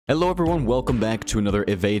Hello everyone, welcome back to another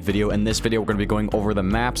Evade video. In this video, we're going to be going over the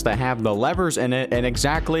maps that have the levers in it and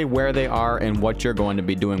exactly where they are and what you're going to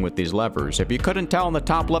be doing with these levers. If you couldn't tell in the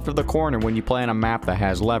top left of the corner when you play on a map that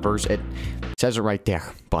has levers, it says it right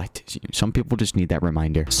there, but some people just need that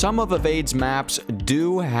reminder. Some of Evade's maps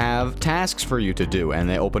do have tasks for you to do, and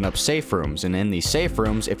they open up safe rooms, and in these safe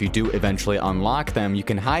rooms, if you do eventually unlock them, you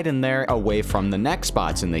can hide in there away from the next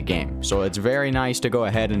spots in the game. So it's very nice to go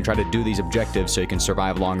ahead and try to do these objectives so you can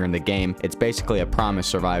survive longer in the game. It's basically a promised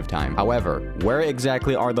survive time. However, where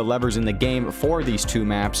exactly are the levers in the game for these two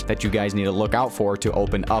maps that you guys need to look out for to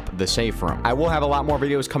open up the safe room? I will have a lot more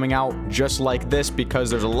videos coming out just like this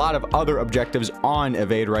because there's a lot of other objectives on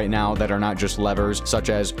Evade right now that are not just levers, such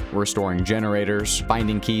as restoring generators,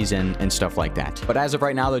 finding keys, and stuff like that. But as of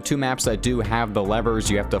right now, the two maps that do have the levers,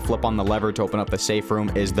 you have to flip on the lever to open up the safe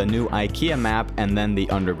room, is the new IKEA map and then the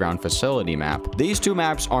underground facility map. These two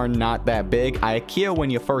maps are not that big. IKEA, when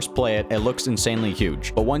you first play it, it looks insanely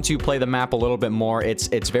huge. But once you play the map a little bit more,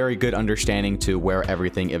 it's very good understanding to where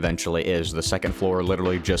everything eventually is. The second floor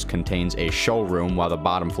literally just contains a showroom, while the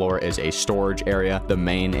bottom floor is a storage area, the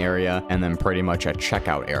main area, and then pretty much a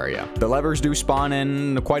checkout area. The levers do spawn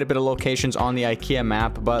in quite a bit of locations on the IKEA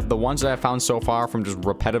map, but the ones that I've found so far from just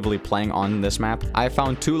repetitively playing on this map, I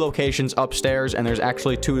found 2 locations upstairs, and there's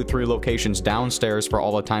actually 2 to 3 locations downstairs for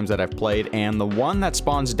all the times that I've played, and the one that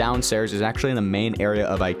spawns downstairs is actually in the main area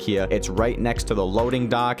of IKEA. It's right next to the loading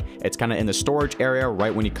dock. It's kind of in the storage area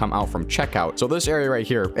right when you come out from checkout. So this area right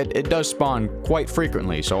here, it does spawn quite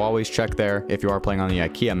frequently, so always check there if you are playing on the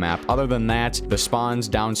IKEA map. Other than that, the spawns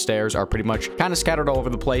downstairs are pretty much kind of scattered all over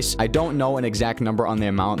the place. I don't know an exact number on the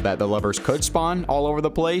amount that the levers could spawn all over the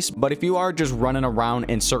place, but if you are just running around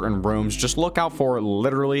in certain rooms, just look out for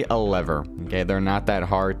literally a lever. Okay, they're not that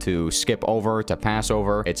hard to skip over, to pass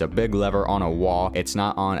over. It's a big lever on a wall. It's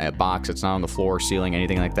not on a box. It's not on the floor, ceiling,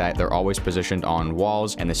 anything like that. They're always positioned on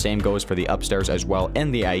walls, and the same goes for the upstairs as well.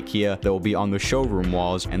 In the IKEA, they'll be on the showroom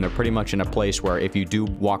walls, and they're pretty much in a place where if you do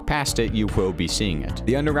walk past it, you will be seeing it.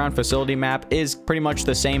 The underground facility map is pretty much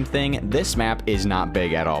the same thing. This map is not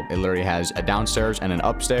big at all. It literally has a downstairs and an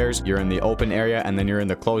upstairs. You're in the open area, and then you're in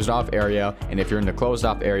the closed off area, and if you're in the closed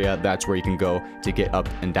off area, that's where you can go to get up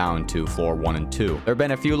and down to floor 1 and 2. There have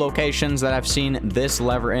been a few locations that I've seen this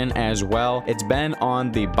lever in as well. It's been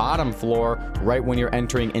on the bottom floor right when you're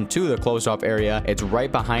entering into the closed off area. It's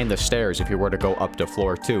right behind the stairs if you were to go up to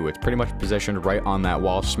floor 2. It's pretty much positioned right on that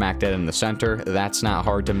wall, smack dead in the center. That's not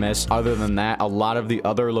hard to miss. Other than that, a lot of the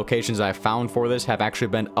other locations I found for this have actually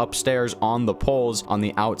been upstairs on the poles on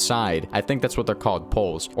the outside. I think that's what they're called,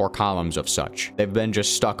 poles or columns of such. They've been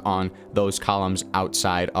just stuck on those columns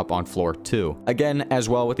outside up on floor 2. Again, as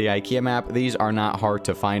well with the IKEA map, these are not hard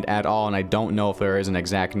to find at all, and I don't know if there is an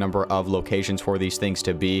exact number of locations for these things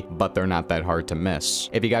to be, but they're not that hard to miss.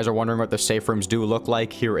 If you guys are wondering what the safe rooms do look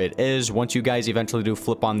like, here it is. Once you guys eventually do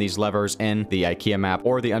flip on these levers in the IKEA map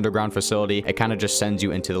or the underground facility, it kind of just sends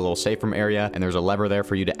you into the little safe room area, and there's a lever there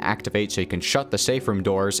for you to activate so you can shut the safe room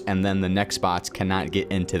doors, and then the next spots cannot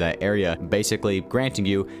get into that area, basically granting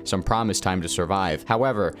you some promised time to survive.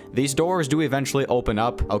 However, these doors do eventually open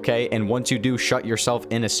up, okay, and once you do shut yourself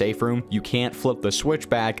in a safe room, you can't flip the switch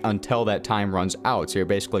back until that time runs out, so you're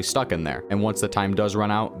basically stuck in there. And once the time does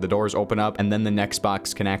run out, the doors open up, and then the next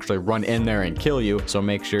box can actually run in there and kill you. So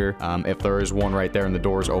make sure if there is one right there and the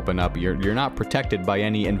doors open up, you're not protected by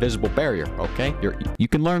any invisible barrier, okay? You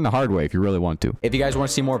can learn the hard way if you really want to. If you guys want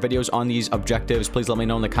to see more videos on these objectives, please let me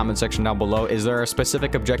know in the comment section down below. Is there a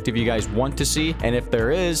specific objective you guys want to see? And if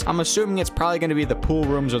there is, I'm assuming it's probably going to be the pool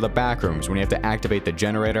rooms or the back rooms when you have to activate the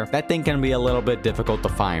generator. That thing can be a little bit difficult to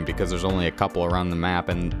find because there's only a couple around the map,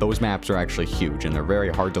 and those maps are actually huge, and they're very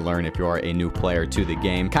hard to learn if you are a new player to the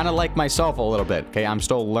game. Kind of like myself a little bit, okay? I'm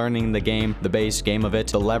still learning the game, the base game of it.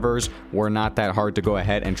 The levers were not that hard to go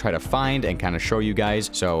ahead and try to find and kind of show you guys,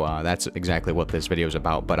 so that's exactly what this video is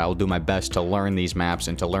about. But I'll do my best to learn these maps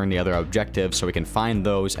and to learn the other objectives so we can find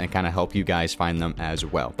those and kind of help you guys find them as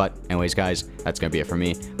well. But anyways, guys, that's gonna be it for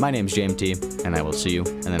me. My name's JMT, and I will see you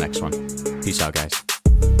in the next one. Peace out, guys.